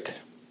spring break.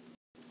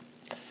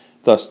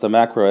 Thus, the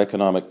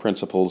macroeconomic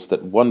principles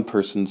that one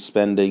person's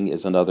spending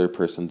is another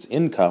person's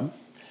income,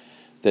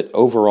 that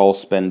overall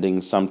spending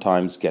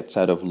sometimes gets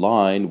out of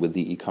line with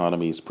the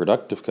economy's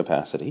productive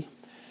capacity,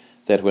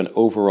 that when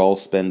overall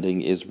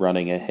spending is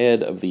running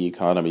ahead of the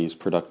economy's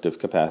productive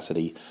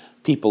capacity,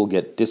 people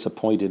get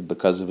disappointed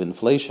because of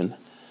inflation.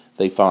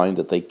 They find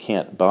that they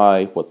can't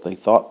buy what they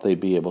thought they'd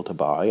be able to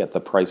buy at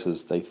the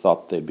prices they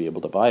thought they'd be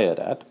able to buy it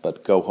at,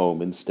 but go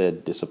home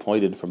instead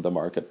disappointed from the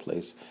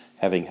marketplace,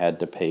 having had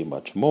to pay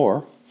much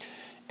more.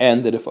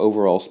 And that if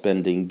overall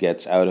spending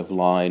gets out of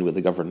line with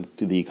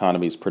the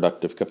economy's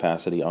productive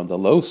capacity on the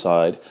low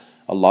side,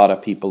 a lot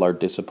of people are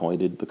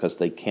disappointed because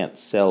they can't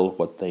sell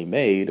what they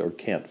made or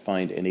can't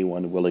find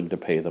anyone willing to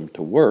pay them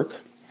to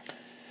work.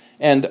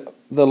 And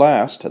the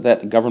last,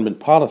 that government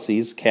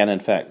policies can in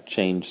fact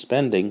change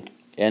spending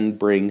and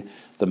bring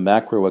the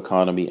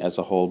macroeconomy as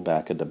a whole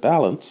back into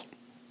balance.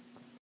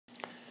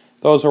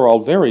 Those are all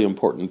very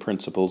important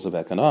principles of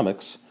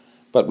economics,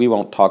 but we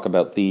won't talk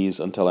about these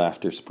until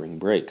after spring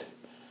break.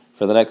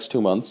 For the next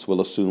 2 months,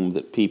 we'll assume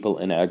that people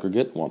in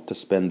aggregate want to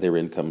spend their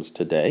incomes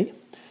today.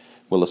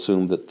 We'll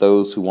assume that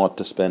those who want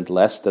to spend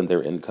less than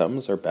their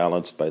incomes are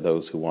balanced by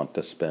those who want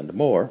to spend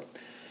more.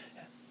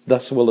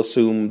 Thus, we'll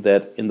assume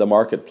that in the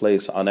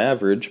marketplace, on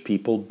average,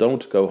 people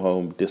don't go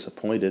home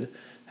disappointed,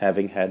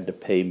 having had to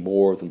pay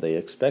more than they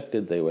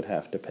expected they would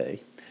have to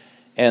pay,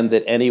 and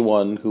that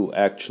anyone who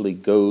actually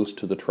goes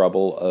to the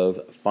trouble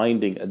of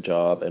finding a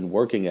job and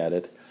working at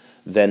it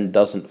then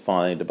doesn't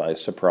find by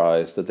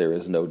surprise that there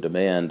is no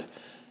demand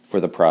for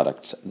the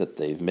products that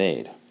they've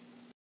made.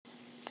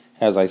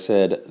 As I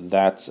said,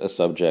 that's a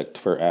subject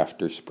for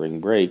after spring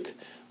break,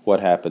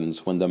 what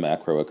happens when the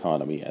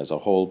macroeconomy as a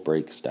whole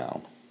breaks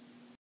down.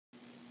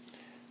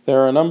 There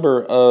are a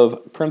number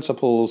of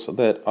principles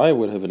that I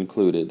would have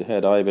included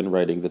had I been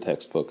writing the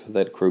textbook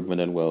that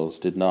Krugman and Wells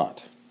did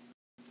not.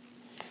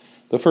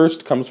 The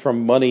first comes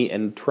from Money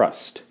and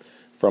Trust,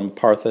 from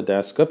Partha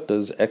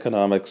Dasgupta's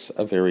Economics,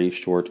 A Very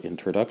Short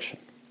Introduction.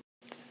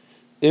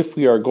 If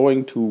we are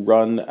going to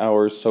run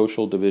our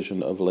social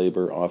division of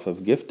labor off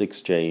of gift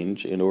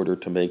exchange in order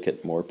to make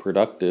it more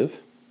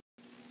productive,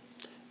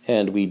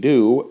 and we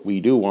do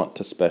want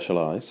to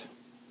specialize,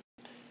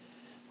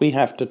 we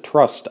have to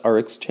trust our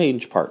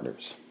exchange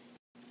partners.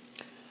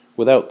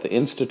 Without the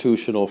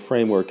institutional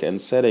framework and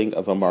setting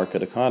of a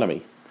market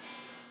economy,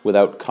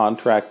 without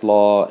contract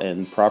law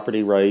and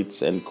property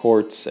rights and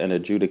courts and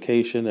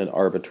adjudication and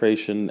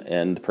arbitration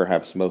and,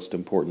 perhaps most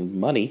important,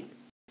 money,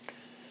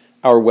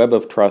 our web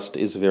of trust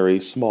is very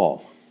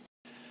small.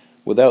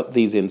 Without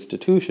these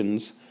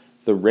institutions,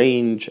 the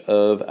range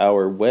of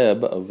our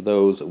web of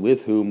those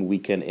with whom we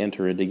can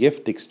enter into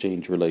gift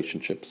exchange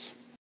relationships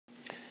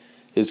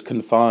is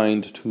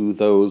confined to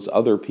those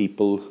other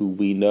people who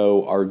we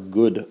know are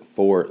good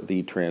for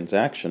the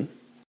transaction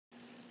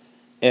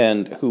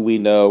and who we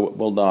know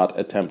will not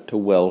attempt to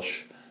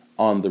welsh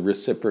on the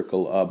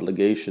reciprocal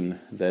obligation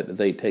that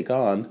they take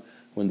on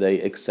when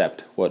they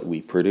accept what we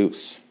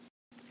produce.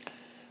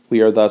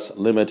 We are thus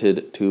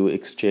limited to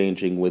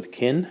exchanging with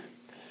kin,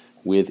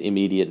 with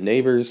immediate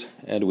neighbors,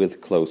 and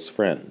with close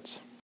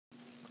friends.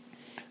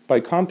 By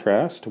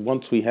contrast,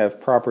 once we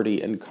have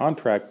property and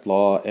contract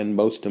law and,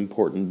 most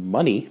important,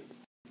 money,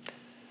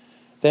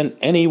 then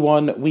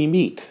anyone we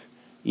meet,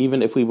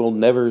 even if we will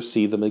never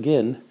see them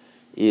again,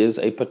 is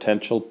a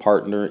potential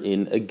partner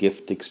in a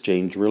gift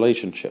exchange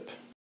relationship.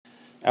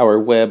 Our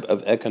web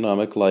of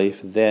economic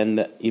life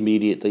then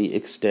immediately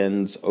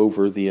extends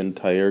over the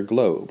entire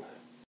globe.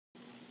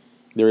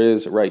 There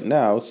is right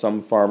now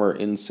some farmer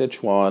in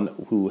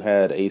Sichuan who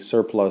had a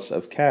surplus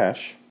of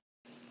cash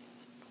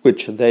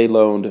which they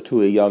loaned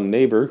to a young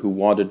neighbor who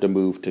wanted to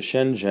move to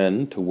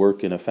Shenzhen to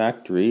work in a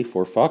factory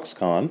for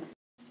Foxconn,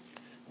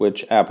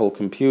 which Apple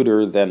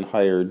Computer then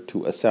hired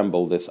to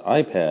assemble this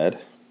iPad,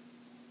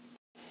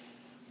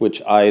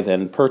 which I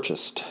then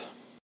purchased.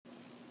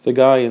 The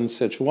guy in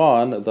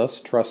Sichuan thus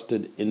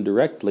trusted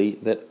indirectly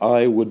that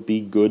I would be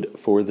good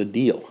for the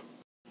deal,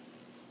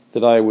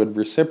 that I would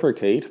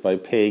reciprocate by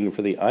paying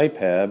for the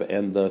iPad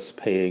and thus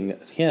paying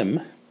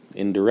him,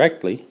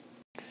 indirectly,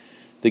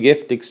 the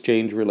gift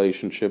exchange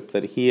relationship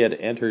that he had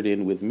entered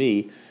in with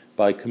me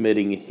by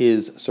committing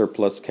his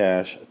surplus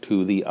cash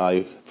to the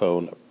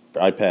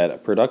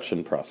iPad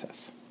production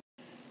process.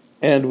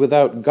 And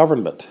without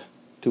government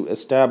to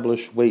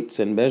establish weights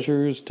and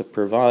measures, to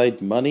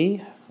provide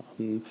money,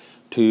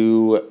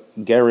 to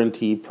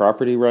guarantee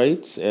property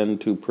rights, and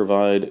to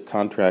provide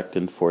contract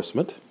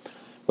enforcement,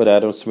 what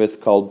Adam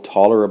Smith called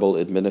tolerable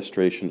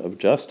administration of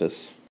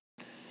justice.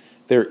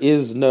 There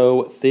is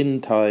no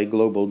thin-tie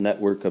global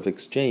network of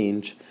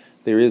exchange.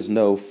 There is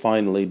no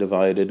finely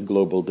divided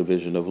global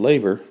division of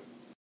labor.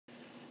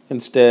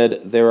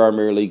 Instead, there are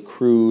merely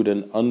crude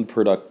and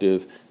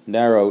unproductive,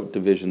 narrow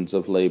divisions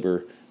of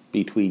labor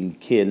between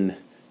kin,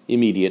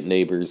 immediate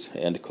neighbors,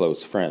 and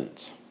close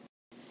friends.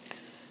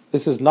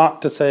 This is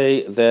not to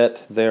say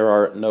that there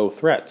are no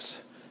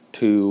threats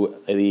to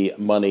the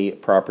money,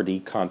 property,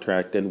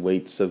 contract, and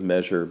weights of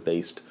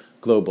measure-based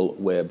global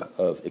web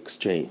of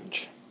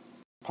exchange.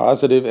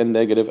 Positive and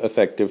negative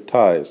affective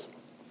ties.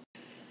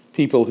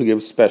 People who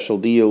give special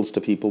deals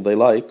to people they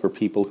like, or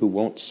people who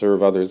won't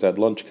serve others at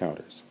lunch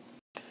counters.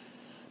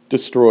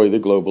 Destroy the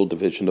global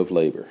division of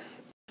labor.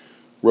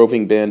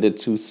 Roving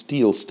bandits who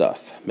steal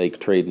stuff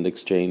make trade and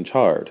exchange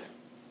hard.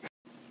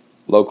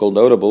 Local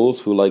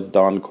notables who, like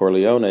Don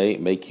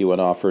Corleone, make you an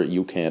offer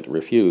you can't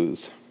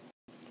refuse.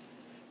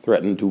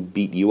 Threaten to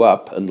beat you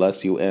up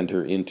unless you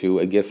enter into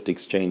a gift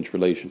exchange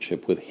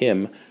relationship with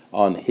him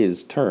on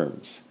his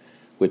terms,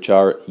 which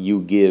are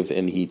you give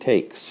and he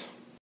takes.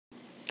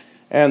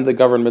 And the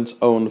government's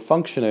own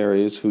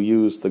functionaries who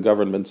use the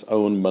government's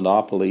own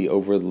monopoly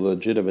over the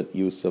legitimate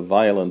use of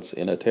violence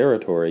in a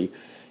territory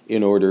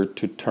in order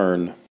to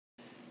turn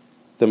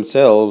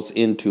themselves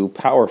into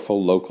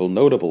powerful local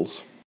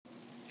notables.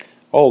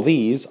 All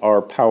these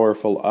are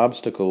powerful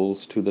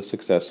obstacles to the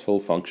successful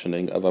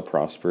functioning of a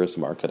prosperous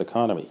market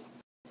economy.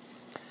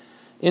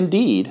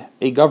 Indeed,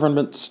 a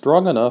government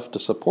strong enough to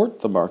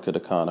support the market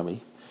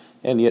economy,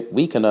 and yet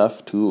weak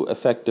enough to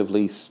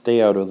effectively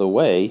stay out of the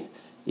way,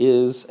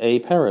 is a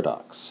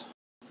paradox.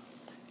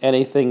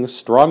 Anything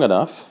strong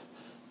enough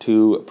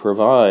to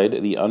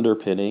provide the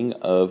underpinning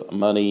of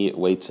money,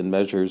 weights and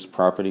measures,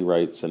 property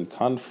rights, and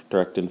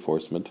contract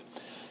enforcement,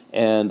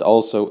 and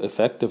also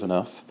effective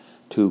enough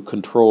to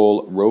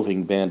control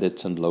roving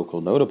bandits and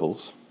local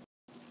notables,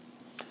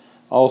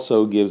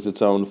 also gives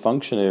its own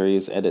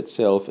functionaries and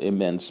itself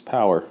immense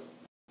power.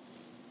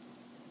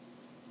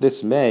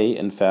 This may,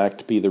 in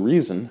fact, be the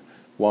reason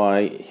why,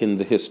 in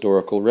the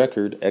historical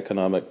record,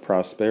 economic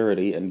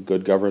prosperity and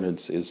good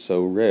governance is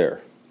so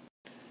rare.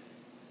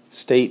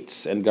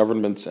 States and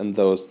governments and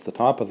those at the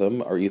top of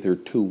them are either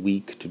too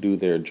weak to do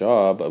their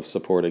job of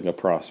supporting a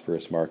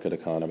prosperous market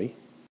economy,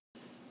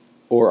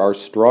 or are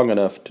strong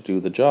enough to do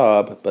the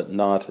job, but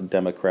not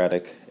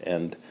democratic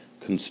and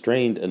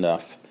constrained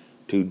enough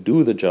to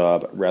do the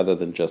job rather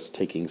than just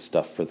taking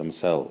stuff for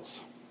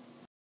themselves.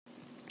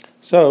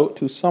 So,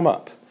 to sum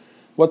up,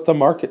 what the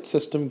market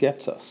system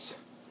gets us.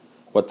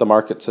 What the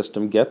market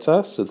system gets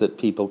us is that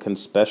people can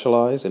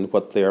specialize in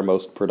what they are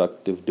most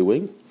productive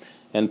doing,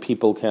 and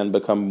people can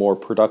become more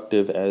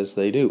productive as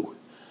they do.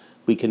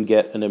 We can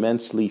get an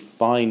immensely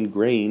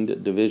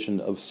fine-grained division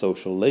of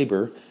social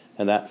labor,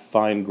 and that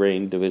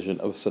fine-grained division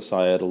of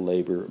societal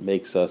labor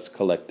makes us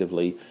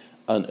collectively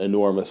an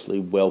enormously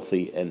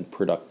wealthy and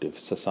productive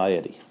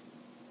society.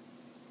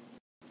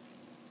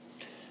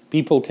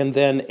 People can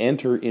then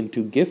enter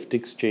into gift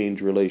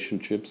exchange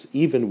relationships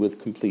even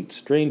with complete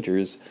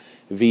strangers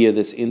via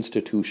this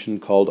institution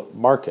called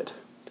market.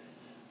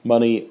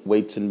 Money,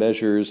 weights and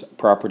measures,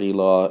 property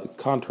law,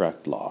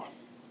 contract law.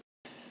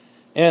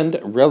 And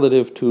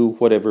relative to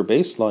whatever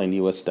baseline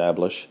you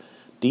establish,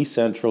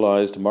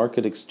 decentralized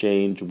market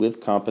exchange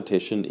with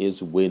competition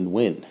is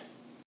win-win.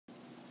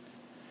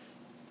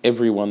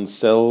 Everyone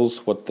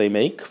sells what they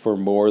make for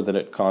more than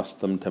it cost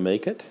them to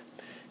make it.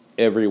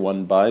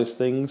 Everyone buys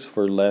things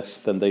for less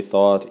than they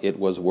thought it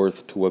was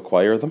worth to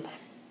acquire them.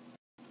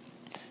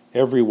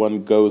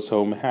 Everyone goes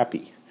home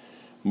happy.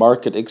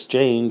 Market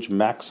exchange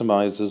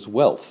maximizes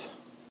wealth.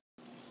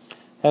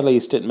 At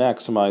least it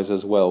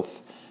maximizes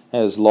wealth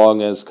as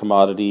long as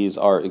commodities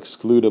are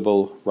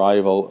excludable,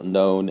 rival,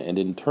 known, and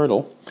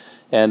internal,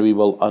 and we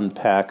will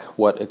unpack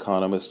what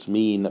economists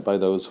mean by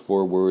those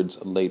four words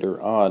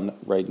later on.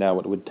 Right now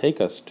it would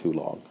take us too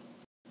long.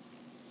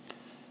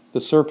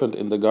 The serpent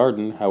in the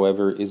garden,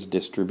 however, is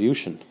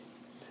distribution.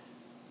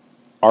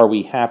 Are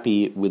we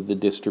happy with the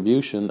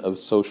distribution of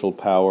social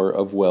power,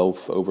 of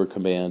wealth over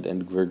command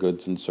and for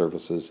goods and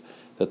services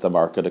that the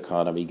market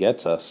economy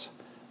gets us?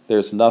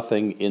 there's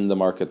nothing in the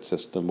market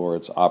system or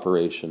its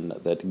operation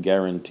that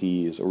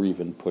guarantees or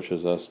even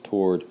pushes us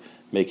toward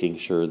making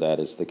sure that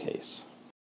is the case.